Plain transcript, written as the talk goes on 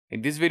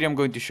In this video, I'm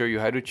going to show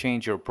you how to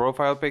change your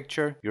profile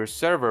picture, your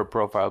server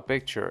profile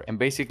picture, and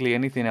basically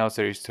anything else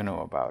there is to know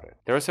about it.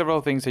 There are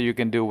several things that you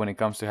can do when it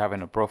comes to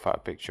having a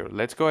profile picture.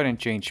 Let's go ahead and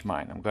change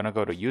mine. I'm going to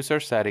go to User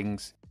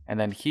Settings, and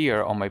then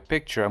here on my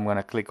picture, I'm going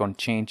to click on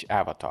Change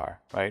Avatar,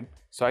 right?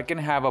 So I can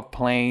have a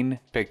plain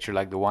picture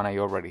like the one I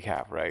already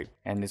have, right?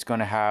 And it's going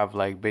to have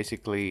like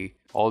basically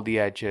all the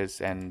edges,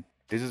 and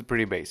this is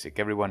pretty basic.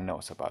 Everyone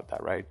knows about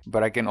that, right?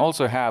 But I can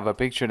also have a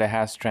picture that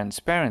has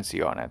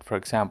transparency on it. For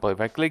example,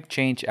 if I click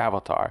Change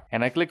Avatar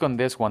and I click on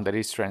this one that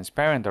is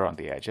transparent around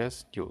the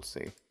edges, you'll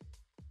see.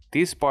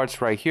 These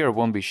parts right here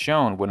won't be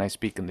shown when I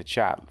speak in the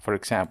chat. For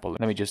example,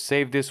 let me just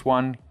save this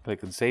one,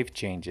 click on Save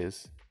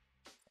Changes.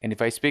 And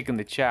if I speak in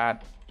the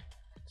chat,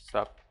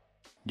 stop.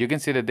 You can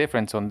see the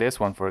difference on this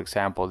one, for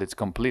example, it's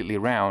completely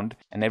round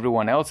and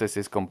everyone else's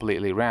is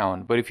completely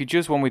round. But if you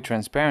choose one with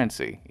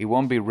transparency, it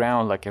won't be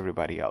round like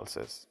everybody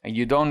else's. And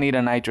you don't need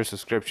a Nitro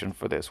subscription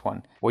for this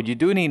one. What you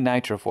do need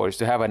Nitro for is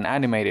to have an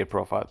animated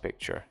profile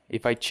picture.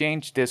 If I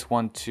change this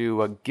one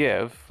to a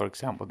GIF, for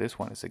example, this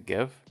one is a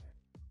GIF,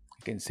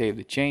 I can save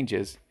the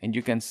changes and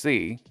you can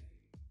see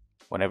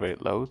whenever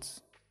it loads,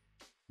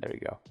 there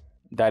you go,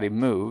 that it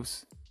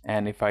moves.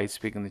 And if I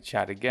speak in the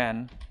chat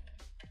again,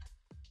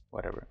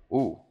 whatever.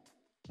 Ooh,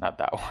 not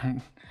that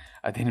one.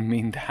 I didn't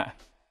mean that.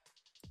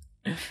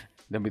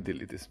 Let me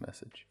delete this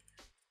message.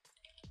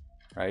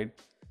 Right?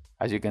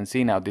 As you can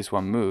see now, this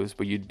one moves,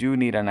 but you do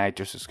need a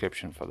Nitro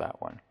subscription for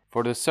that one.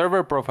 For the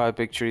server profile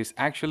picture, is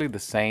actually the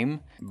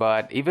same,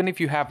 but even if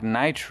you have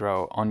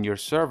Nitro on your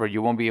server,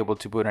 you won't be able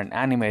to put an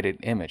animated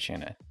image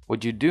in it.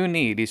 What you do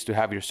need is to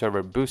have your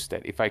server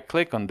boosted. If I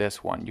click on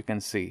this one, you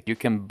can see you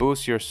can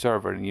boost your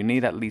server, and you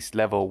need at least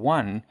level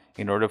 1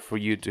 in order for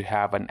you to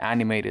have an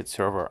animated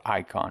server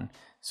icon.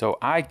 So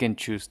I can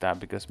choose that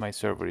because my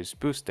server is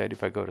boosted.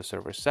 If I go to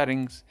server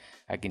settings,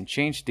 I can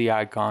change the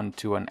icon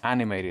to an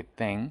animated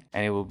thing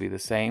and it will be the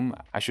same.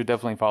 I should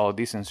definitely follow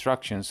these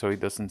instructions so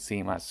it doesn't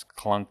seem as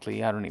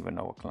clunky. I don't even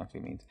know what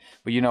clunky means,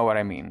 but you know what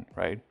I mean,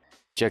 right?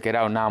 Check it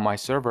out now, my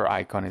server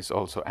icon is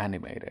also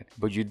animated,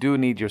 but you do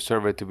need your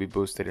server to be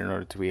boosted in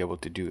order to be able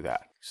to do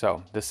that.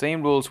 So the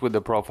same rules with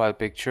the profile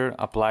picture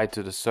apply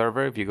to the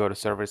server. If you go to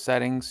server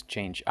settings,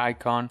 change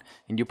icon,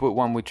 and you put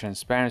one with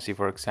transparency,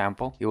 for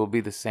example, it will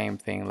be the same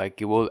thing.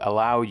 Like it will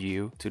allow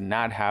you to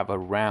not have a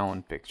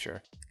round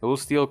picture. It will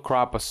still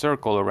crop a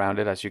circle around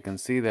it, as you can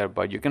see there,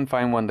 but you can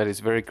find one that is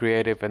very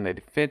creative and that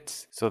it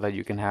fits so that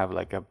you can have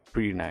like a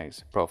pretty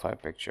nice profile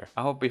picture.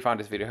 I hope you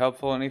found this video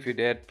helpful, and if you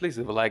did, please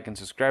leave a like and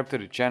subscribe to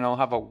the channel.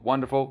 Have a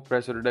wonderful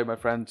rest of the day, my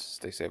friends.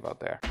 Stay safe out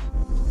there.